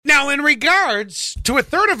Now, in regards to a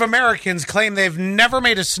third of Americans claim they've never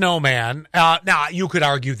made a snowman. Now, you could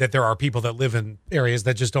argue that there are people that live in areas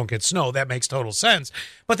that just don't get snow. That makes total sense.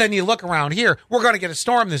 But then you look around here, we're going to get a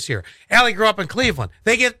storm this year. Allie grew up in Cleveland.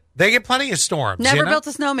 They get plenty of storms. Never built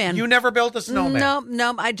a snowman. You never built a snowman.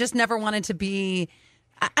 No. I just never wanted to be.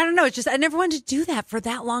 I don't know. It's just I never wanted to do that for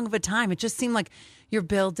that long of a time. It just seemed like you're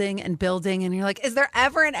building and building, and you're like, is there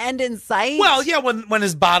ever an end in sight? Well, yeah. When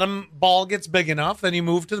his bottom ball gets big enough, then you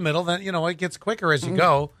move to the middle. Then it gets quicker as you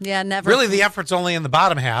go. Yeah, never. Really, the effort's only in the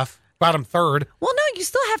bottom half, bottom third. Well, no, you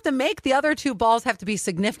still have to make the other two balls have to be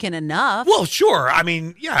significant enough. Well, sure. I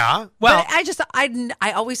mean, yeah. Well, but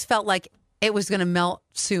I always felt like it was going to melt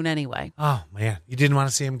soon anyway. Oh, man. You didn't want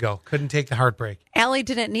to see him go. Couldn't take the heartbreak. Allie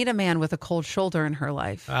didn't need a man with a cold shoulder in her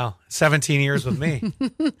life. Well, 17 years with me.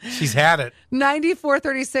 She's had it.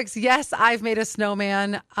 9436, yes, I've made a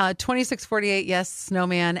snowman. 2648, yes,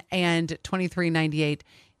 snowman. And 2398,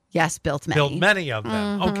 yes, built many. Built many of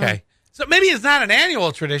them. Mm-hmm. Okay. So maybe it's not an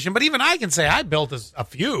annual tradition, but even I can say I built a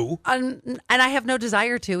few. And I have no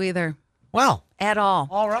desire to either. Well. At all.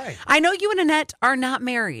 All right. I know you and Annette are not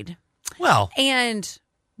married. Well. And,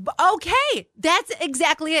 okay, that's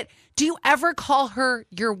exactly it. Do you ever call her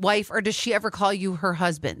your wife, or does she ever call you her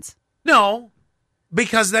husband? No,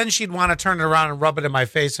 because then she'd want to turn it around and rub it in my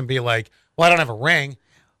face and be like, well, I don't have a ring.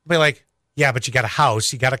 I'd be like, yeah, but you got a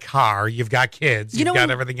house, you got a car, you've got kids, you've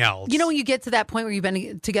got everything else. You know when you get to that point where you've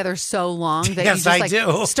been together so long that yes, you just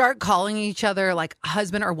do. Start calling each other like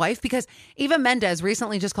husband or wife? Because Eva Mendes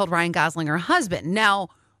recently just called Ryan Gosling her husband. Now,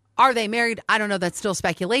 are they married? I don't know. That's still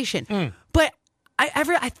speculation. But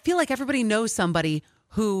I feel like everybody knows somebody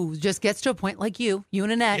who just gets to a point like you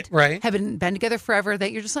and Annette have been together forever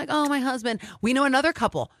that you're just like, oh, my husband. We know another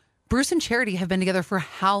couple. Bruce and Charity have been together for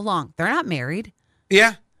how long? They're not married.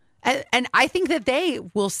 Yeah. And I think that they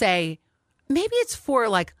will say, maybe it's for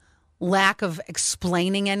like lack of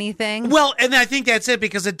explaining anything. Well, and I think that's it,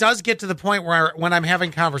 because it does get to the point where when I'm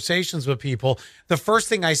having conversations with people, the first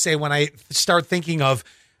thing I say when I start thinking of,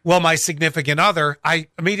 well, my significant other, I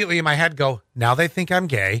immediately in my head go, now they think I'm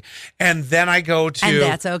gay. And then I go to... And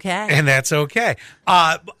that's okay. And that's okay.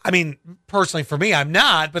 I mean, personally for me, I'm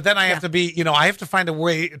not, but then I have to be, I have to find a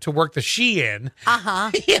way to work the she in.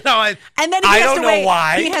 Uh-huh. And then I don't know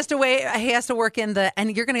why. He has to work in the,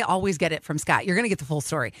 and you're going to always get it from Scott. You're going to get the full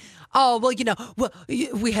story. Oh, well,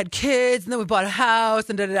 we had kids and then we bought a house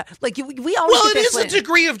and da-da-da. Like we always Well, get it is a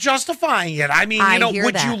degree of justifying it. I mean,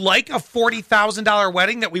 would you like a $40,000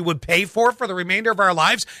 wedding that we would pay for the remainder of our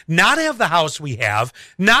lives? Not have the house we have,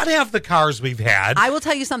 not have the cars we've had. I will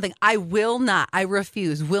tell you something. I will not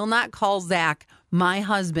call Zach my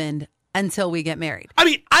husband until we get married. I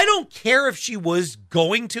mean, I don't care if she was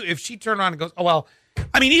going to, if she turned around and goes, oh, well,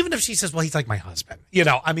 I mean, even if she says, well, he's like my husband,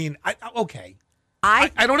 I mean, okay. I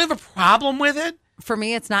don't have a problem with it. For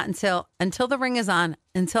me, it's not until the ring is on,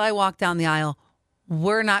 until I walk down the aisle,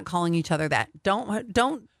 we're not calling each other that.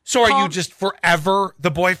 Don't. So are you just forever the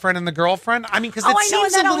boyfriend and the girlfriend? I mean, because I know,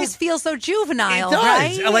 and that always feels so juvenile, it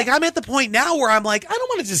does. right? Like, I'm at the point now where I'm like, I don't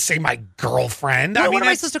want to just say my girlfriend. What am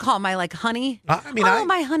I supposed to call my honey?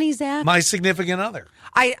 My honey, Zach. My significant other.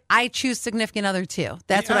 I choose significant other too.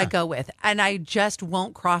 That's what I go with, and I just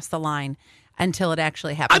won't cross the line until it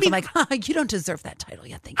actually happens. I'm like, you don't deserve that title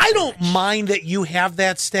yet. I don't mind that you have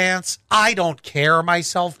that stance. I don't care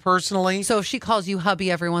myself personally. So if she calls you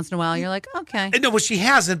hubby every once in a while, you're like, okay. No, well, she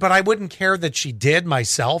hasn't, but I wouldn't care that she did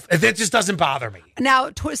myself. That just doesn't bother me. Now,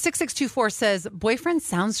 6624 says, boyfriend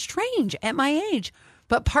sounds strange at my age,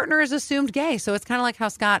 but partner is assumed gay. So it's kind of like how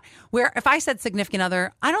Scott, where if I said significant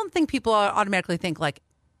other, I don't think people automatically think like,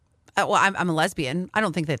 well, I'm a lesbian. I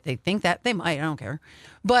don't think that they think that. They might. I don't care.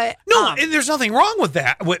 But no, there's nothing wrong with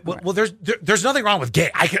that. Well, there's nothing wrong with gay.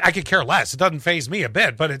 I could care less. It doesn't faze me a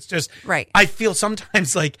bit. But it's just I feel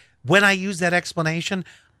sometimes like when I use that explanation,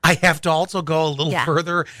 I have to also go a little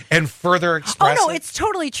further and further express. Oh no, it's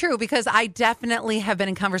totally true, because I definitely have been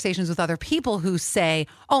in conversations with other people who say,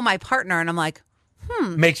 "Oh, my partner," and I'm like,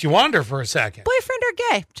 makes you wonder for a second. Boyfriend or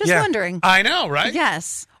gay? Just wondering. I know, right?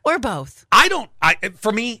 Yes. Or both.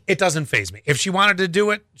 For me, it doesn't faze me. If she wanted to do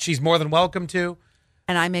it, she's more than welcome to.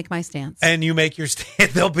 And I make my stance. And you make your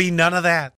stance. There'll be none of that.